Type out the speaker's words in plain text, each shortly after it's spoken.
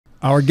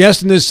Our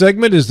guest in this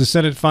segment is the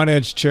Senate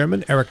Finance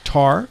Chairman, Eric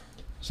Tarr.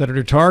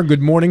 Senator Tarr,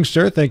 good morning,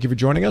 sir. Thank you for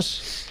joining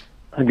us.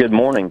 Good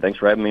morning. Thanks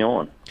for having me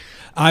on.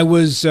 I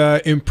was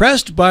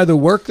impressed by the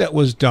work that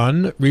was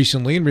done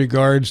recently in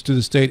regards to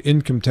the state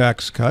income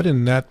tax cut,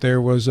 and that there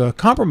was a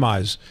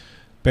compromise,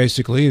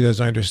 basically,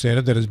 as I understand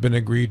it, that has been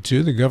agreed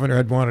to. The governor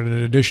had wanted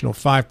an additional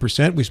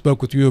 5%. We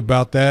spoke with you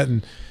about that,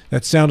 and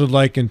that sounded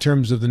like, in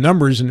terms of the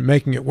numbers and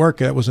making it work,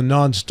 that was a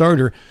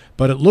non-starter.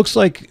 But it looks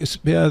like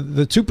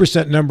the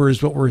 2% number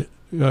is what we're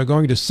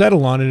going to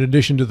settle on in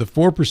addition to the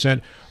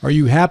 4%. Are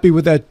you happy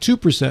with that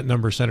 2%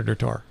 number, Senator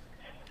Tarr?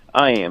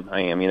 I am.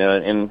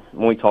 And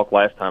when we talked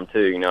last time,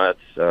 too,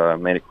 it's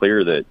made it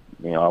clear that,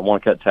 I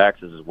want to cut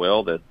taxes as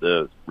well, that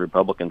the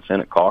Republican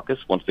Senate caucus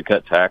wants to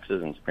cut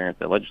taxes, and it's apparent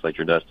the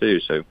legislature does, too.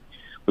 So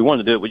we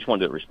wanted to do it. We just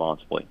want to do it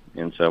responsibly.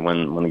 And so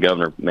when the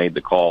governor made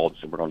the call and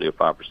said we're going to do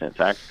a 5%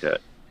 tax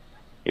cut,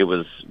 it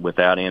was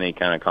without any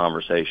kind of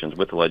conversations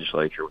with the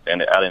legislature,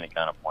 without any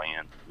kind of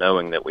plan,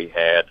 knowing that we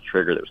had a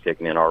trigger that was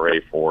kicking in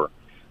already for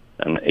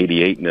an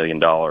 $88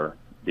 million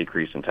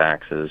decrease in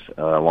taxes,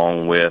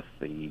 along with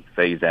the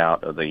phase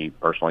out of the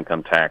personal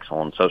income tax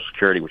on Social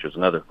Security, which was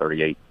another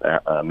 $38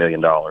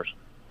 million.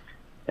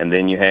 And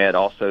then you had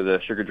also the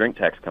sugar drink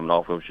tax coming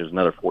off, which is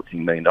another $14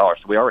 million. So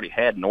we already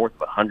had north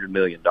of $100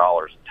 million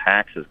of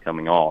taxes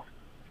coming off.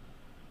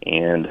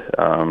 And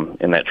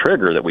that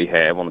trigger that we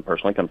have on the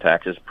personal income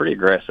tax is pretty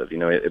aggressive.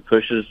 It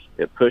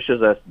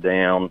pushes us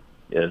down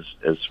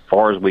as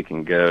far as we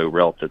can go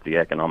relative to the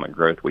economic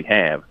growth we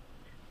have.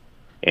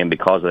 And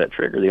because of that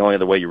trigger, the only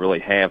other way you really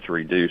have to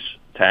reduce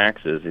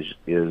taxes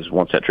is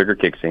once that trigger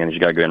kicks in, is you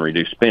got to go and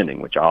reduce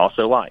spending, which I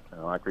also like.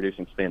 I like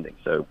reducing spending.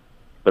 So,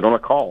 but on a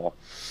call,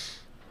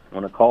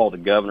 the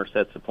governor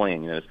sets the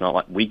plan. It's not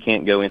like we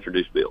can't go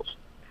introduce bills.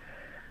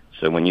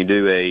 So when you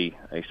do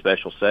a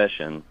special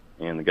session,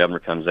 and the governor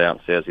comes out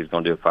and says he's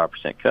going to do a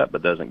 5% cut,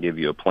 but doesn't give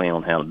you a plan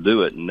on how to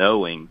do it,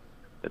 knowing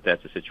that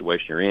that's the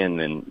situation you're in,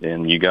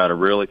 then you got to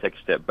really take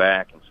a step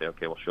back and say,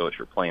 okay, well, show us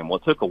your plan. Well,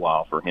 it took a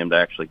while for him to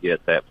actually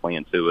get that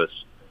plan to us.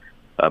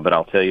 But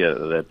I'll tell you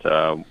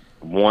that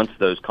once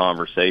those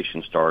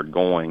conversations started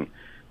going,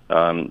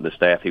 the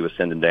staff he was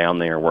sending down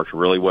there worked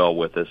really well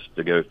with us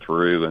to go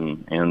through,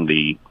 and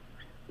the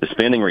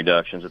spending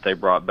reductions that they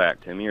brought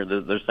back to me are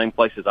the same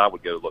places I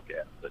would go look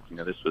at. But,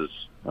 this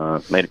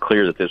was made it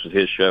clear that this was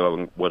his show.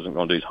 I wasn't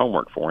going to do his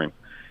homework for him.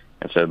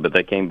 And so, but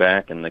they came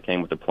back, and they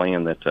came with a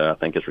plan that I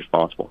think is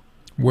responsible.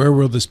 Where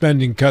will the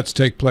spending cuts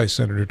take place,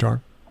 Senator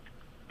Tarr?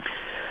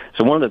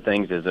 So one of the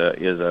things is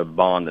a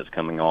bond that's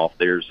coming off.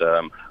 There's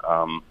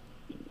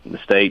the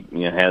state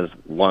has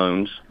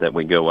loans that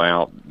we go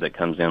out that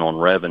comes in on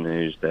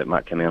revenues that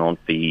might come in on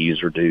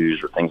fees or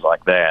dues or things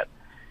like that.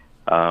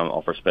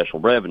 Offer special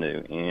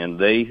revenue, and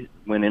they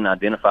went in and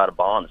identified a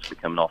bond that's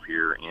coming off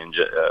here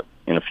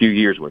in a few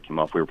years. When it came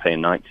off, we were paying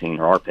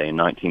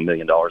 $19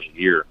 million a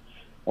year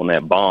on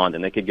that bond,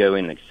 and they could go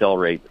in and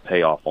accelerate the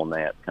payoff on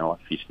that, kind of like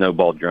if you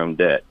snowballed your own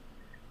debt.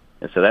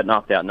 And so that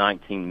knocked out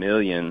 $19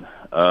 million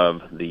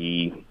of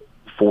the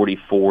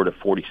 $44 to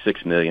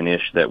 $46 million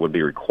ish that would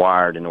be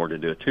required in order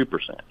to do a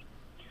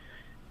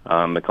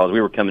 2%. Because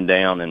we were coming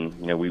down, and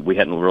we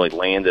hadn't really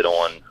landed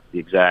on the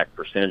exact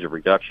percentage of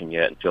reduction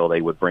yet until they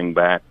would bring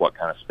back what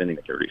kind of spending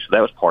they could reduce. So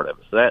that was part of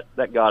it. So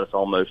that got us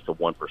almost to 1%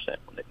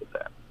 when they did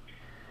that.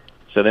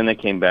 So then they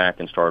came back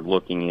and started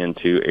looking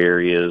into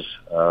areas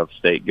of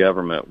state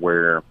government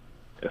where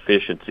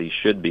efficiency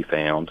should be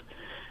found,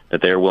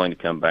 that they're willing to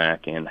come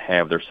back and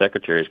have their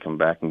secretaries come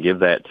back and give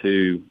that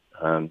to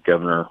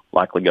Governor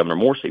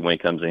Morsi when he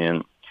comes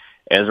in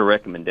as a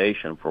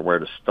recommendation for where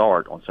to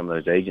start on some of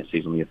those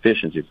agencies and the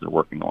efficiencies they're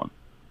working on.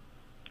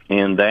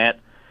 And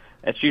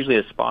that's usually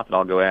a spot that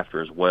I'll go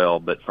after as well.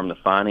 But from the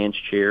finance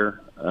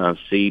chair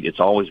seat, it's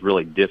always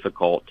really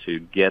difficult to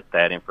get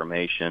that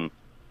information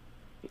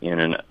in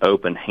an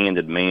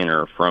open-handed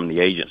manner from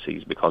the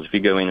agencies, because if you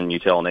go in and you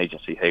tell an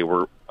agency, hey,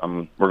 we're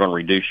going to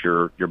reduce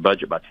your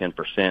budget by 10%,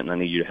 and I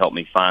need you to help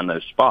me find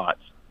those spots.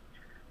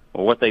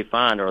 Well, what they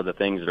find are the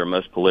things that are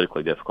most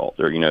politically difficult.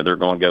 They're going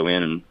to go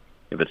in, and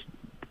if it's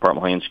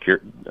Department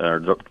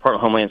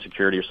of Homeland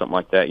Security or something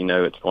like that,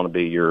 it's going to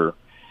be your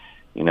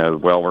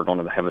we're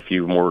going to have a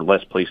few more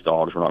less police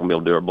dogs. We're not going to be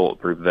able to do our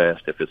bulletproof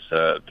vest. If it's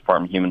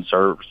Department of Human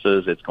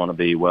Services, it's going to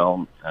be,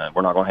 we're not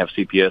going to have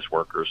CPS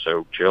workers,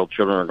 so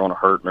children are going to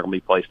hurt and they're going to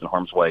be placed in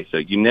harm's way. So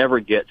you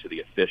never get to the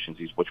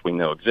efficiencies which we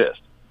know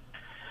exist.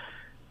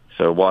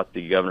 So what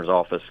the governor's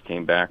office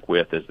came back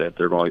with is that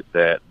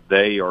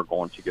they are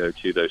going to go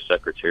to those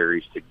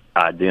secretaries to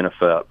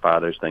identify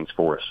those things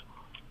for us.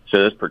 So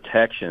those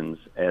protections,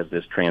 as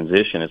this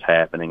transition is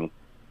happening,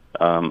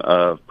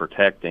 of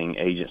protecting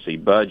agency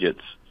budgets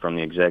from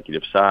the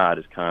executive side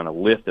is kind of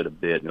lifted a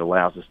bit, and it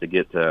allows us to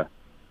get to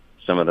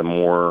some of the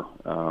more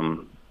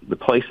the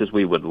places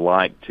we would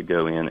like to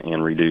go in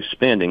and reduce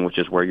spending, which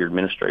is where you're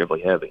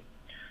administratively heavy.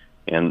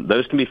 And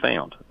those can be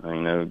found.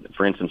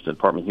 For instance, the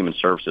Department of Human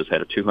Services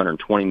had a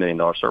 $220 million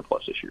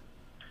surplus this year.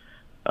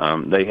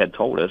 They had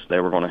told us they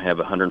were going to have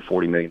a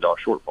 $140 million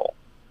shortfall.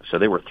 So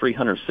they were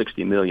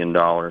 $360 million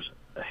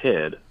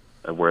ahead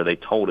of where they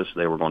told us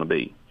they were going to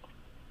be.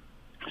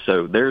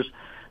 So there's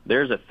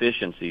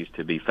efficiencies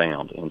to be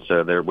found, and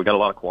so we got a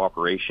lot of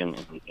cooperation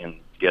in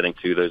getting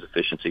to those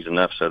efficiencies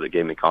enough so that it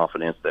gave me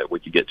confidence that we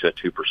could get to a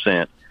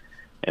 2%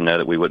 and know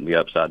that we wouldn't be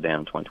upside down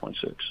in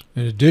 2026.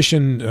 In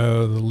addition,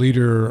 the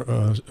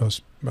leader,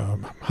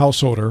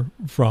 householder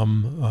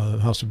from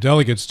House of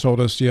Delegates, told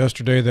us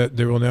yesterday that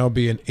there will now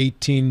be an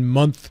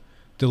 18-month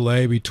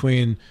delay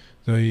between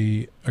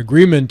the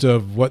agreement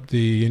of what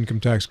the income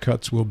tax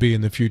cuts will be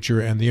in the future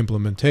and the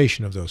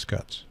implementation of those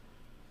cuts.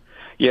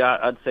 Yeah,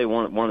 I'd say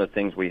one of the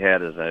things we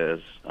had is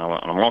I'm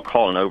going to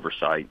call it an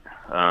oversight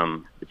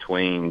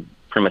between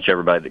pretty much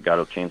everybody that got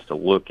a chance to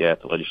look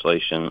at the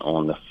legislation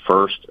on the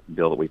first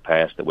bill that we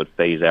passed that would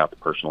phase out the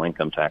personal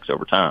income tax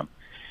over time.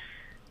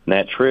 And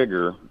that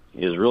trigger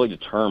is really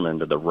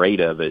determined, the rate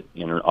of it,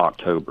 in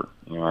October.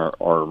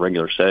 Our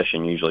regular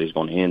session usually is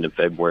going to end in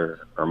February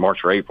or March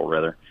or April,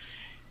 rather.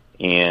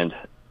 And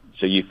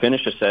so you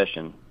finish a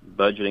session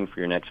budgeting for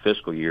your next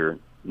fiscal year,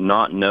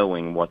 not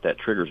knowing what that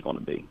trigger is going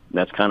to be. And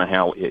that's kind of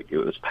how it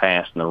was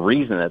passed. And the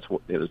reason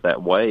it was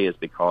that way is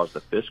because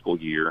the fiscal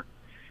year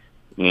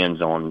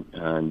ends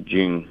on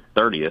June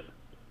 30th,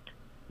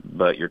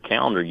 but your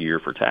calendar year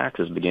for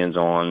taxes begins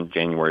on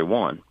January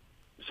 1.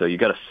 So you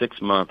got a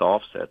 6-month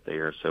offset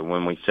there. So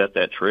when we set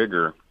that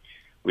trigger,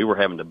 we were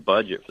having to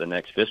budget for the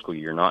next fiscal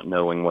year, not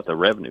knowing what the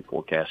revenue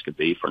forecast could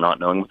be for not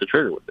knowing what the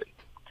trigger would be.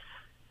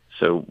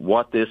 So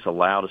what this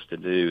allowed us to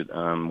do,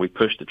 we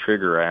pushed the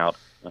trigger out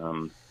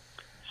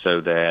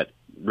so that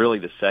really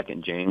the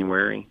 2nd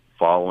January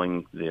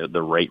following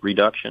the rate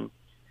reduction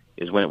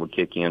is when it would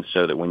kick in,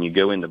 so that when you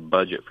go into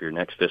budget for your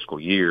next fiscal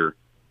year,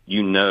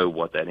 you know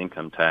what that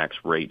income tax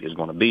rate is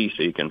going to be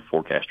so you can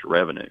forecast your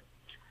revenue.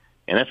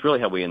 And that's really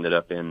how we ended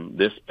up in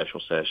this special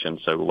session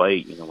so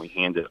late. We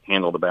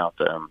handled about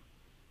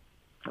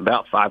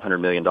 $500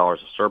 million of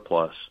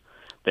surplus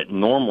that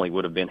normally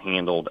would have been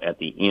handled at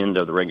the end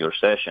of the regular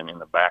session in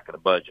the back of the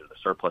budget, the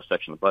surplus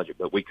section of the budget.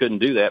 But we couldn't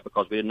do that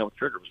because we didn't know what the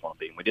trigger was going to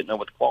be, and we didn't know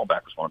what the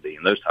clawback was going to be,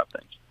 and those type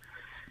of things.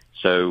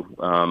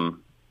 So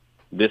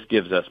this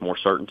gives us more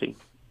certainty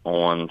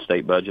on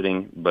state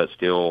budgeting, but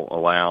still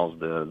allows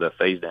the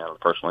phase down of the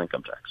personal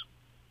income tax.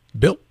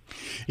 Bill?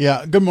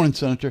 Yeah. Good morning,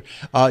 Senator.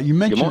 You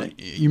morning.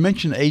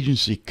 mentioned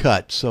agency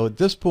cuts. So at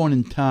this point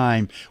in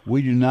time,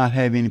 we do not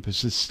have any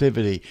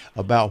specificity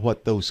about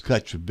what those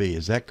cuts would be.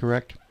 Is that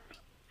correct?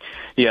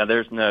 Yeah,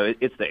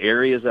 it's the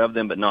areas of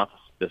them, but not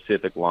the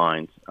specific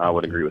lines. I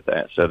would agree with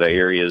that. So the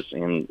areas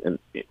and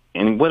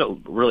what it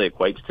really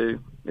equates to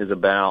is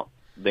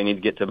they need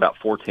to get to about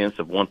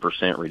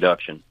 0.4%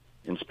 reduction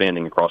in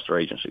spending across their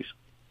agencies.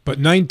 But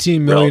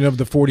 $19 million of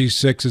the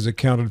 46 is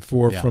accounted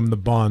for from the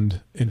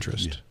bond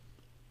interest. Yeah.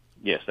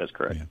 Yes, that's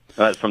correct. Yeah.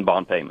 That's from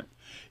bond payment.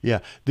 Yeah.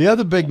 The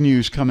other big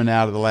news coming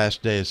out of the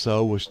last day or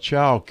so was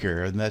child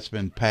care, and that's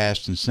been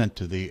passed and sent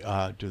to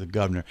the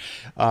governor.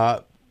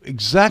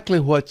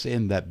 Exactly what's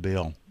in that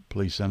bill,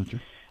 please,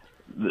 Senator?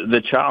 The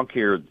child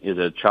care is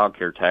a child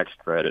care tax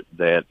credit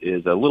that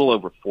is a little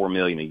over $4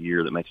 million a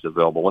year that makes it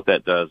available. What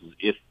that does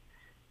is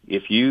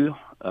if you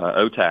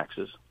owe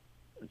taxes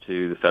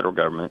to the federal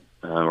government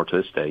or to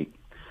the state,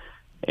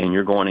 and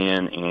you're going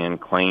in and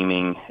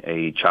claiming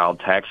a child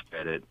tax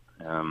credit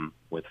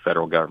with the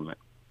federal government,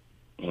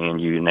 and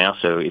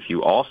if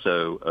you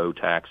also owe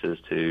taxes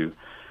to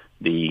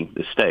the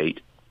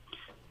state,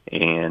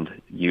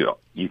 and you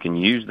can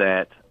use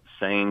that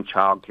same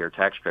child care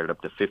tax credit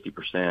up to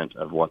 50%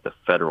 of what the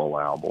federal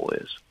allowable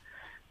is,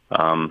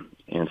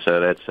 and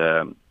so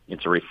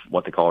it's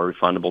what they call a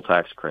refundable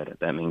tax credit.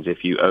 That means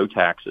if you owe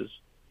taxes,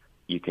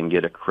 you can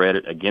get a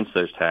credit against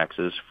those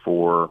taxes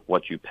for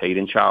what you paid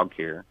in child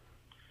care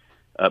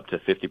up to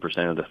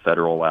 50% of the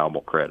federal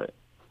allowable credit.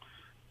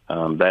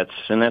 That's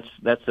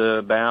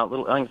about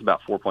I think it's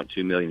about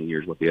 $4.2 million a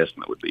year is what the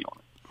estimate would be on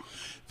it.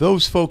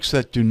 Those folks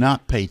that do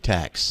not pay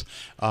tax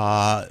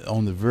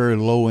on the very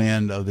low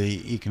end of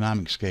the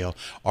economic scale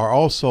are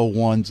also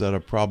ones that are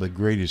probably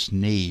greatest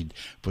need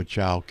for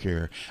child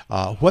care.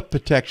 What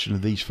protection do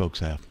these folks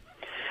have?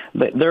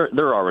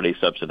 They're already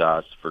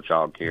subsidized for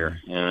child care,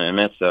 and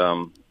that's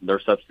they're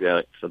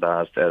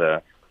subsidized at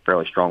a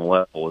fairly strong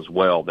level as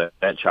well.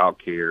 That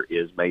child care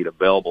is made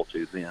available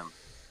to them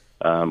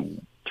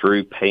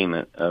through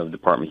payment of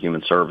Department of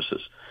Human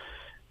Services.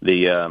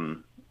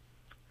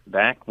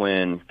 Back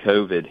when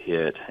COVID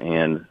hit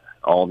and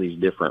all these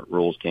different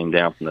rules came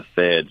down from the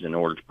feds in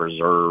order to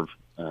preserve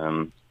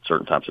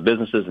certain types of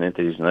businesses and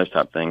entities and those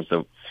type of things.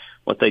 So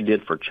what they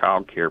did for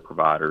child care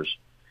providers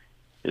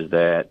is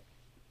that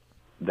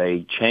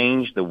they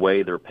changed the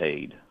way they're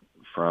paid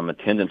from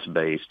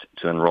attendance-based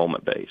to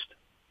enrollment-based.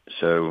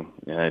 So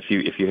if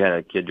you had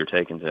a kid you're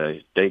taking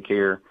to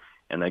daycare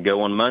and they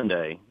go on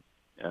Monday,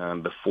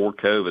 before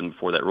COVID and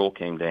before that rule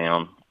came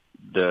down,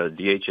 the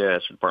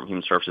DHS, Department of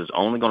Human Services, is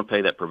only going to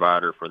pay that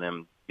provider for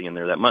them being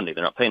there that Monday.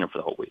 They're not paying them for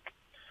the whole week.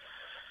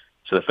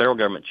 So the federal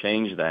government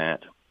changed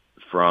that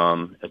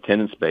from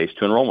attendance-based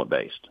to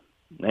enrollment-based.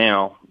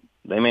 Now,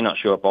 they may not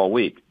show up all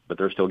week, but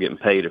they're still getting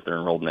paid if they're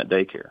enrolled in that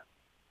daycare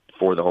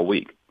for the whole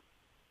week.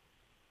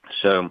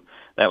 So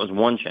That was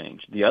one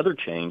change. The other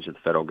change that the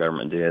federal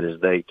government did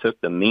is they took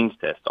the means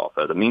test off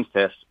of it. The means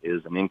test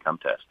is an income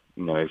test.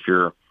 If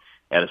you're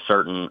at a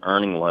certain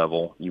earning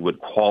level, you would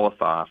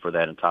qualify for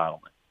that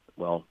entitlement.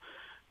 Well,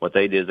 what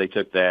they did is they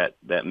took that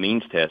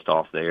means test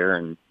off there,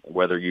 and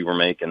whether you were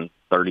making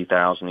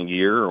 $30,000 a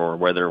year or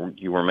whether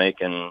you were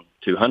making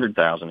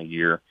 $200,000 a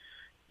year,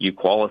 you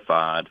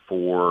qualified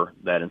for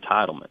that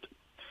entitlement.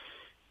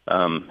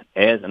 And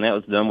that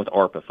was done with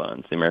ARPA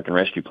funds, the American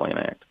Rescue Plan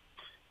Act.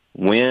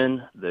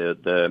 When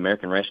the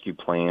American Rescue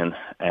Plan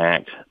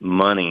Act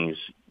monies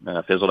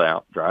fizzled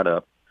out, dried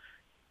up,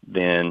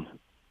 then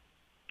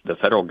the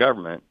federal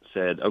government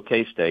said,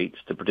 okay, states,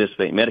 to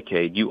participate in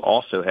Medicaid, you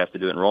also have to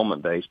do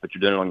enrollment-based, but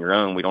you're doing it on your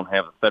own. We don't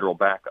have a federal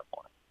backup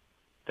on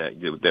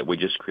it that we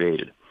just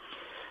created.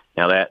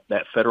 Now,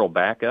 that federal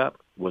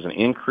backup was an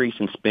increase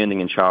in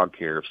spending in child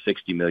care of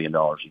 $60 million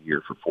a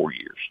year for 4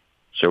 years.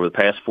 So over the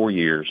past 4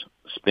 years,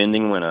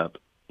 spending went up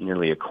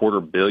nearly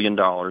 $250 million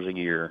a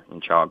year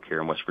in child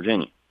care in West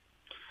Virginia.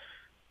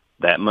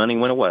 That money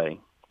went away.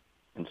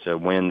 And so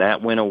when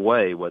that went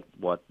away, what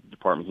the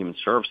Department of Human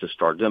Services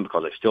started doing,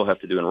 because they still have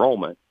to do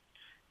enrollment,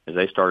 is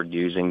they started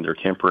using their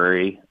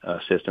temporary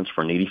assistance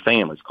for needy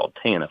families, called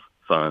TANF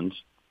funds,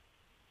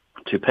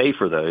 to pay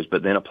for those,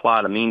 but then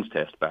apply the means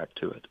test back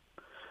to it.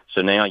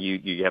 So now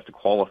you have to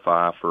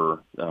qualify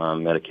for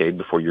Medicaid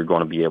before you're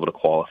going to be able to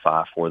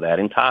qualify for that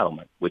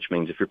entitlement, which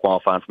means if you're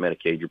qualifying for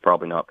Medicaid, you're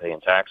probably not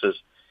paying taxes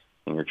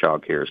and your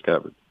child care is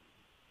covered.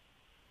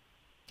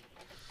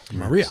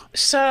 Maria.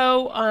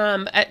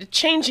 So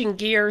changing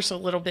gears a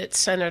little bit,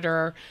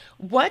 Senator,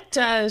 what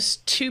does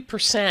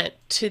 2%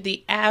 to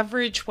the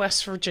average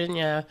West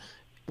Virginian,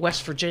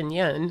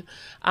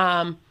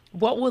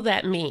 what will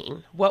that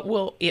mean? What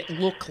will it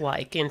look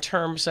like in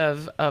terms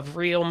of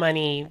real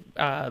money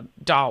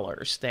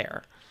dollars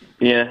there?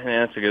 Yeah,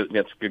 that's a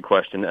good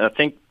question. I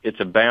think it's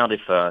about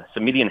so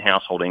median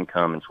household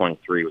income in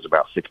 23 was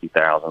about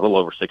 $60,000, a little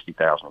over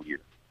 $60,000 a year.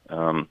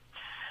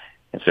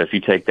 And so if you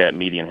take that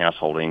median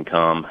household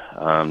income,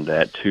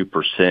 that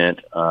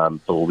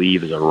 2%,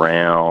 believe is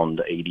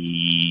around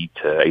 $80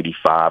 to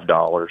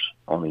 $85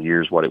 on the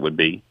year is what it would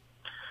be.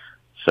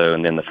 So,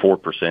 and then the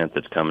 4%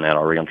 that's coming out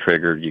already on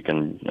triggered, you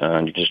can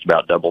you just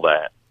about double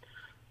that.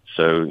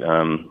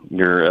 So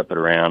you're up at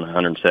around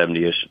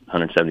 $170-ish,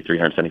 $173,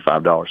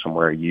 $175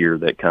 somewhere a year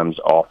that comes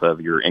off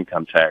of your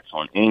income tax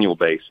on an annual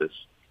basis,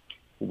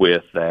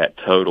 with that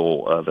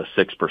total of a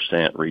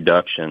 6%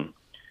 reduction.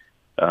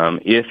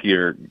 If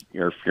you're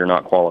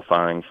not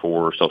qualifying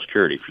for Social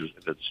Security, if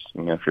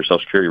you're a Social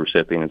Security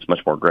recipient, it's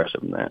much more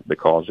aggressive than that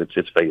because it's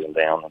phasing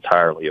down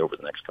entirely over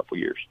the next couple of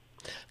years.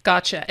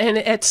 Gotcha. And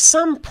at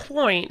some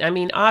point, I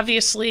mean,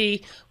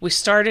 obviously we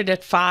started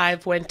at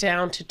 5, went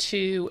down to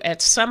 2.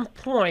 At some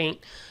point,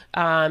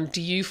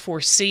 do you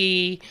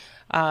foresee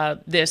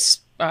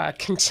this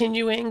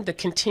continuing, the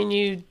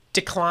continued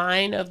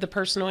decline of the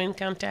personal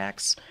income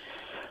tax?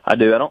 I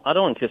do. I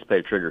don't anticipate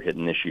a trigger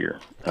hitting this year.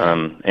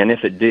 And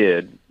if it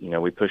did,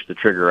 we pushed the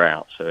trigger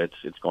out, so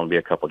it's going to be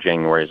a couple of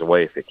Januaries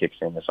away if it kicks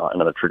in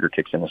another trigger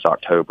kicks in this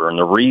October. And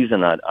the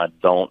reason I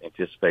don't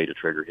anticipate a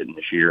trigger hitting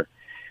this year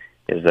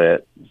is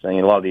that a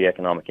lot of the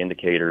economic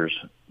indicators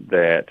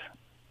that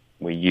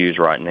we use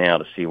right now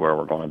to see where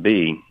we're going to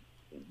be,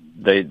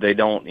 they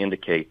don't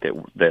indicate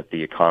that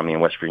the economy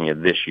in West Virginia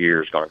this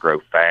year is going to grow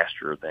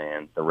faster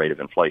than the rate of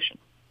inflation.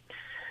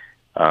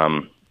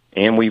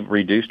 And we've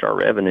reduced our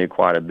revenue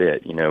quite a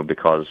bit,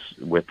 because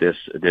with this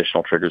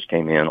additional triggers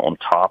came in on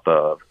top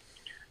of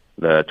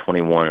the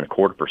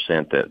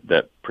 21.25%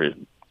 that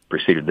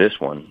preceded this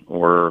one.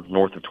 We're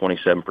north of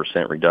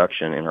 27%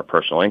 reduction in our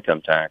personal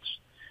income tax,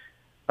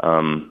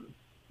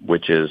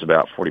 which is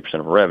about 40%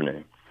 of our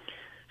revenue.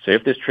 So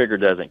if this trigger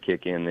doesn't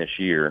kick in this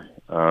year,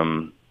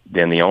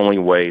 then the only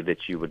way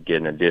that you would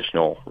get an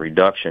additional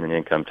reduction in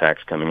income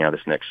tax coming out of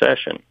this next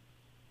session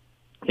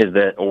is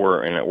that,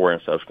 or in a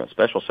subsequent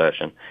special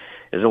session,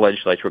 is the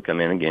legislature will come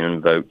in again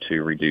and vote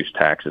to reduce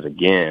taxes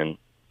again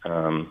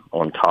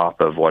on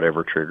top of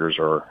whatever triggers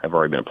have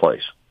already been in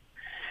place.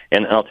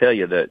 And I'll tell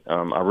you that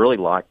I really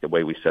like the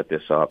way we set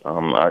this up.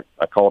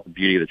 I call it the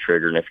beauty of the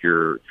trigger, and if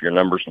you're a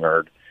numbers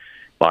nerd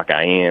like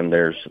I am,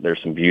 there's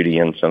some beauty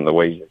in some of the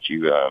ways that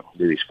you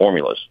do these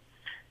formulas.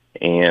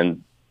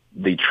 And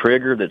the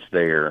trigger that's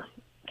there,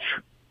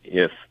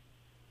 if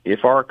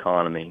our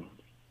economy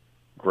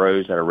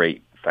grows at a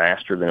rate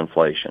faster than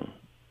inflation,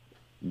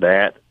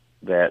 that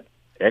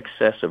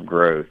excess of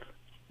growth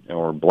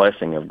or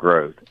blessing of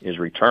growth is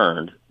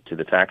returned to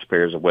the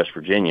taxpayers of West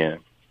Virginia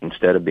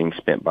instead of being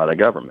spent by the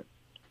government.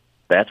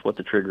 That's what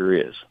the trigger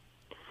is.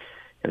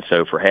 And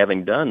so for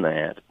having done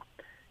that,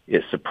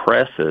 it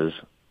suppresses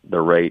the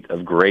rate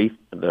of growth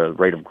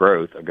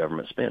of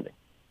government spending.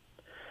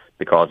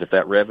 Because if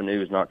that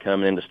revenue is not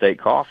coming into state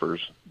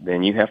coffers,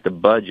 then you have to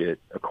budget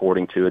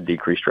according to a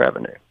decreased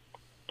revenue.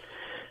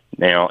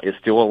 Now, it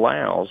still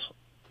allows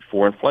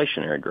for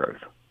inflationary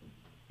growth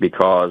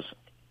because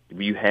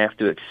you have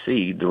to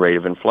exceed the rate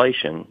of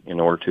inflation in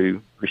order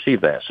to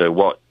receive that. So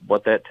what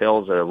that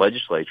tells a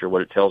legislature,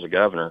 what it tells a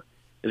governor,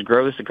 is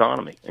grow this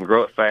economy and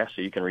grow it fast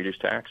so you can reduce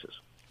taxes.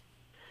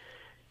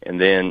 And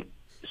then,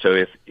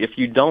 so if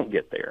you don't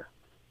get there,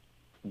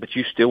 but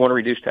you still want to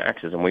reduce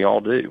taxes, and we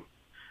all do,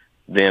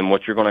 then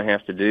what you're going to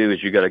have to do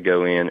is you got to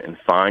go in and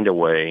find a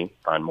way,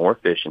 find more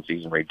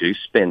efficiencies and reduce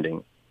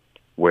spending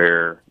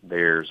where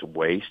there's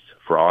waste,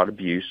 fraud,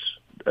 abuse,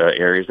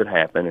 areas that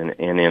happen.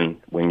 And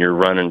then when you're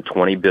running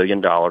 $20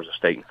 billion of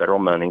state and federal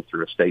money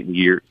through a state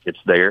year, it's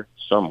there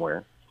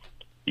somewhere.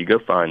 You go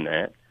find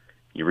that,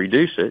 you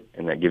reduce it,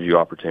 and that gives you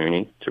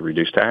opportunity to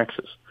reduce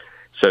taxes.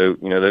 So,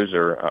 those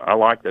are, I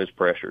like those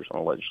pressures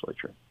on the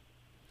legislature.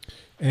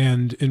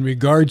 And in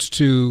regards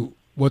to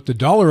what the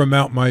dollar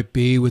amount might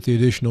be with the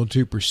additional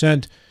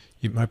 2%,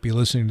 you might be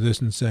listening to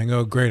this and saying,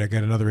 oh, great, I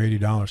got another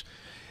 $80.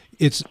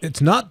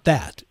 It's not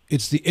that.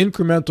 It's the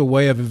incremental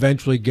way of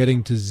eventually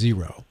getting to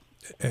zero.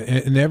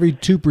 And every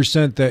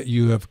 2% that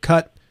you have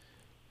cut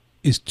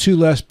is 2%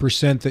 less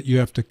that you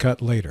have to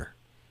cut later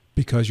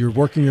because you're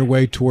working your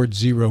way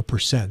towards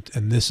 0%.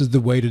 And this is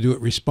the way to do it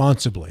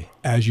responsibly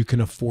as you can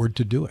afford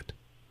to do it.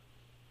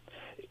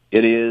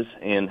 It is,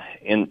 and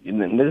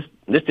this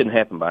didn't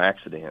happen by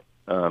accident.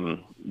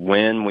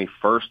 When we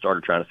first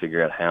started trying to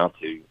figure out how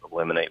to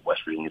eliminate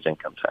West Virginia's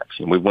income tax,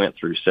 and we went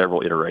through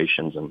several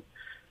iterations, and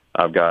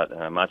I've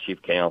got my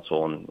chief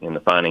counsel in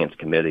the finance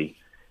committee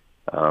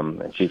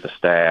and chief of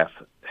staff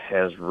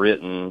has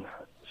written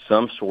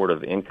some sort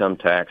of income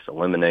tax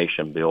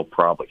elimination bill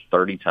probably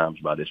 30 times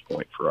by this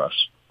point for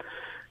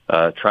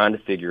us, trying to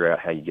figure out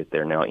how you get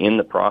there. Now, in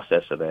the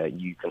process of that,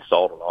 you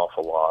consult an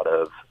awful lot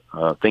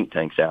of think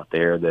tanks out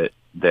there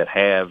that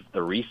have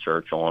the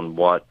research on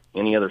what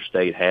any other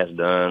state has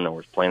done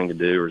or is planning to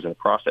do or is in the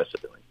process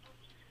of doing.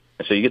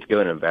 And so you get to go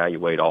in and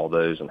evaluate all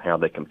those and how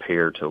they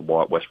compare to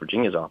what West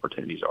Virginia's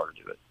opportunities are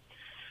to do it.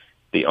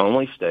 The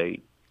only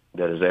state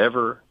that has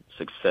ever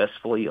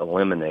successfully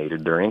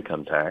eliminated their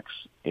income tax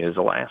is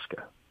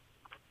Alaska.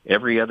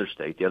 Every other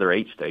state, the other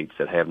 8 states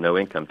that have no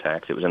income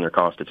tax, it was in their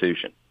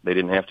constitution. They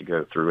didn't have to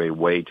go through a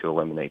way to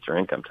eliminate their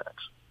income tax.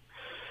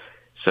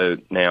 So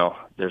now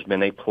there's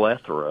been a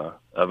plethora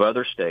of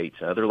other states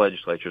and other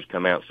legislatures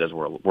come out and says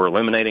we're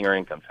eliminating our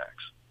income tax.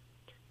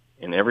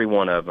 And every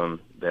one of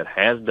them that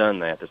has done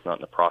that's not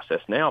in the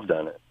process now of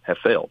done it, have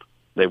failed.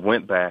 They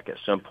went back at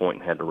some point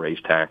and had to raise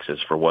taxes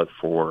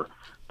for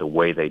the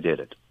way they did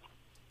it.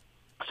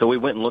 So we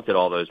went and looked at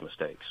all those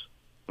mistakes.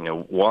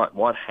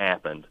 What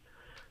happened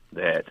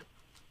that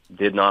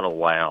did not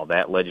allow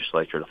that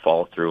legislature to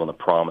follow through on the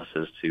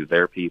promises to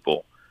their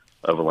people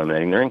of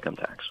eliminating their income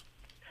tax.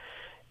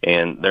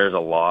 And there's a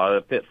lot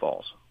of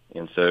pitfalls.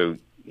 And so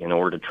in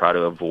order to try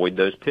to avoid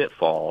those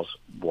pitfalls,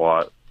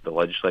 what the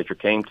legislature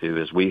came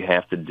to is we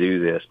have to do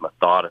this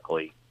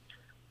methodically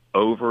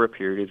over a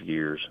period of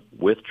years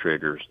with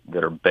triggers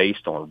that are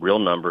based on real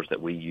numbers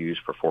that we use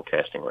for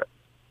forecasting revenue.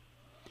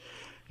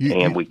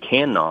 And we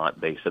cannot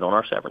base it on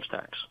our severance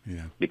tax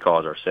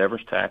because our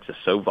severance tax is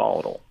so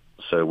volatile.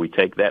 So we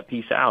take that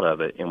piece out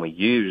of it and we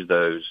use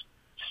those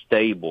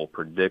stable,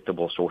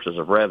 predictable sources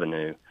of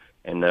revenue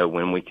and know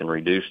when we can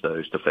reduce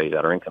those to phase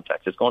out our income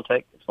tax. It's going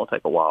to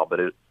take a while,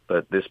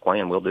 but this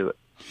plan will do it.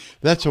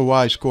 That's a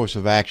wise course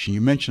of action.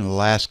 You mentioned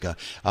Alaska.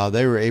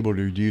 They were able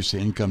to reduce the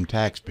income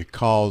tax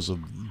because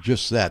of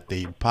just that,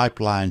 the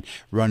pipeline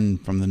running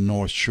from the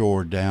North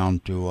Shore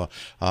down to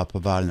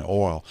providing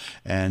oil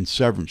and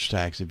severance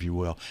tax, if you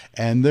will.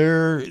 And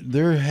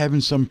they're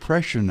having some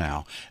pressure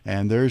now.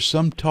 And there's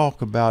some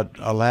talk about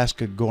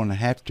Alaska going to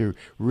have to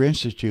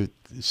reinstitute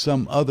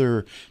some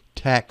other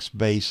tax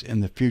base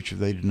in the future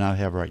they do not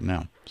have right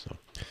now. So,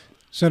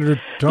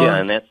 Senator Tarr. Yeah,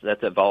 and that's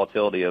that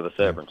volatility of a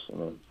severance.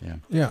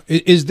 Yeah.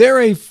 Is there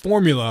a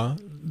formula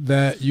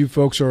that you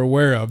folks are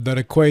aware of that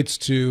equates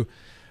to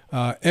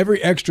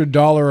every extra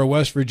dollar a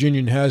West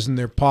Virginian has in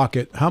their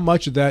pocket, how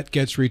much of that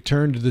gets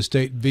returned to the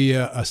state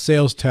via a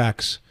sales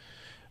tax?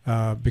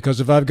 Because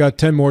if I've got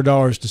 $10 more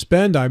to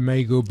spend, I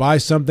may go buy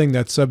something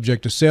that's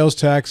subject to sales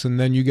tax, and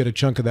then you get a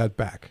chunk of that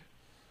back.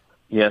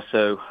 Yeah,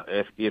 so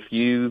if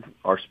you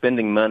are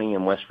spending money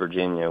in West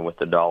Virginia with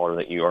the dollar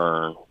that you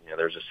earn,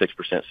 there's a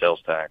 6%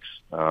 sales tax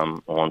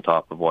on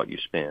top of what you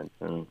spend.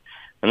 And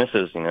this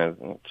is,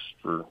 it's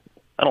for,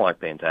 I don't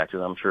like paying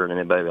taxes. I'm sure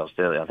anybody else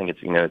does. I think it's,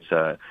 it's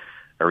a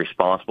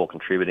responsible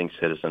contributing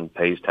citizen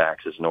pays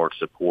taxes in order to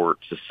support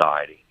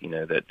society,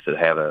 that to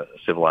have a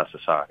civilized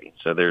society.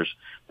 So there's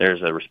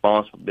a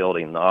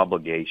responsibility and the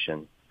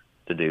obligation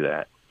to do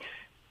that.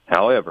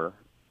 However,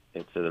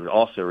 it's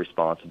also a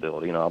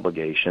responsibility and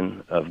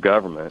obligation of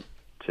government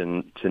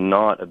to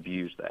not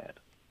abuse that.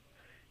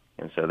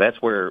 And so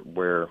that's where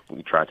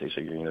we try to.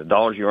 So the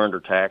dollars you earned are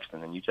taxed,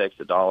 and then you take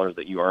the dollars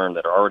that you earned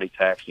that are already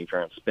taxed, and you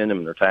try and spend them,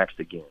 and they're taxed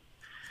again.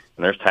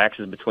 And there's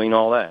taxes between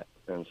all that.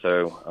 And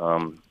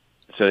so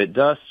so it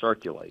does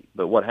circulate.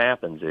 But what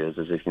happens is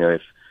if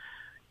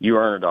you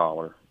earn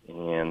 $1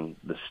 and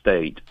the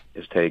state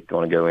is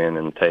going to go in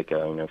and take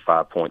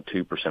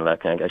 5.2% of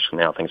that. Actually,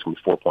 now I think it's going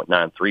to be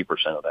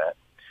 4.93% of that.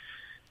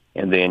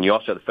 And then you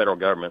also have the federal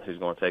government who's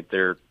going to take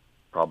their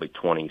probably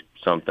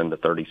 20-something to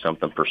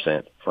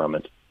 30-something% from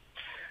it.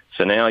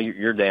 So now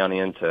you're down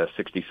into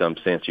 60-some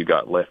cents you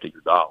got left of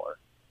your dollar.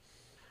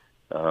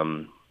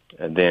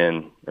 And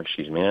then,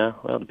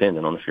 well,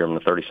 depending on if you're in the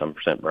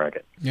 30-some%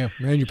 bracket. Yeah,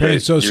 man, you're paying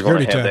Social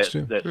Security tax,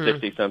 too. That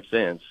 60-some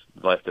cents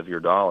left of your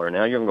dollar.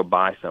 Now you're going to go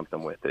buy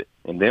something with it.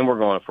 And then we're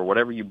going, for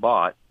whatever you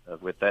bought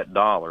with that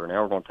dollar,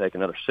 now we're going to take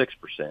another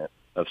 6%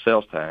 of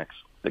sales tax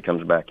that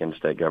comes back into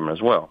state government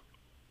as well.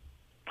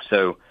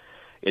 So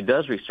it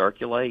does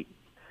recirculate,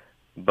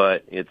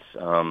 but it's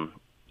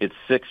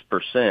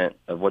 6%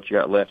 of what you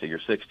got left of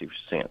your 60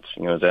 cents.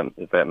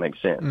 If that makes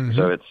sense.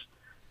 Mm-hmm.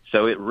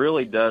 So it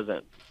really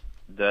doesn't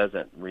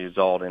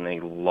result in a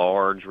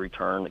large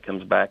return that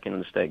comes back into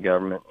the state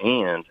government.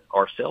 And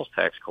our sales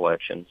tax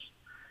collections,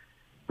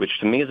 which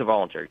to me is a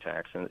voluntary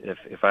tax, and if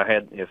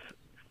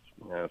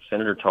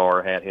Senator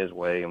Tarr had his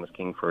way and was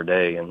king for a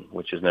day, and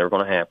which is never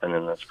going to happen,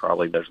 and there's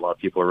a lot of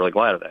people are really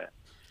glad of that.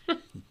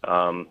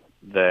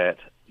 That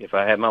if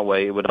I had my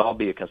way, it would all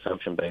be a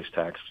consumption-based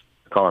tax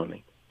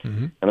economy.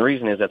 Mm-hmm. And the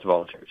reason is that's a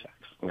voluntary tax.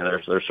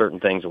 There's certain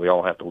things that we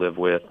all have to live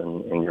with,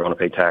 and you're going to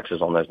pay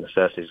taxes on those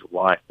necessities of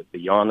life. But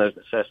beyond those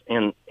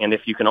necessities, and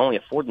if you can only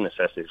afford the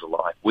necessities of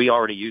life, we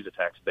already use a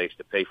tax base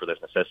to pay for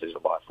those necessities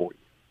of life for you.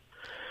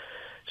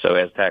 So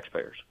as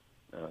taxpayers,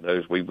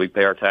 we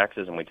pay our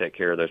taxes and we take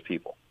care of those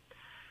people.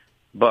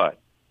 But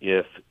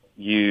if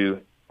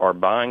you are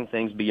buying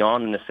things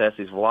beyond the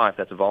necessities of life,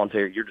 that's a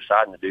voluntary. You're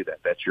deciding to do that.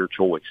 That's your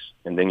choice,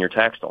 and then you're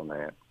taxed on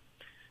that.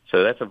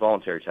 So that's a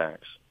voluntary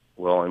tax.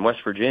 Well, in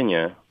West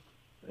Virginia,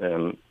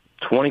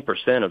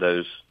 20% of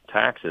those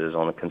taxes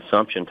on a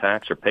consumption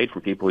tax are paid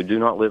from people who do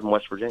not live in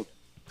West Virginia.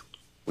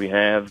 We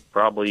have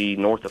probably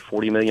north of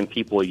 40 million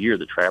people a year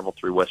that travel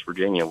through West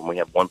Virginia when we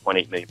have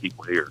 1.8 million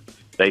people here.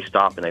 They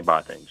stop and they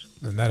buy things.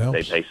 And that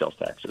helps. They pay sales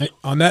taxes. Hey,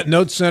 on that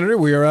note, Senator,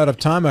 we are out of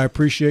time. I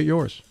appreciate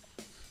yours.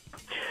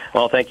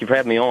 Well, thank you for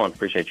having me on.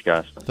 Appreciate you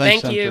guys.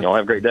 Thank you. Y'all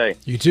have a great day.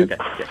 You too. Okay.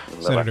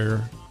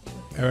 Senator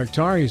Eric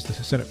Tarr, he's the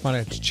Senate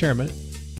Finance Chairman.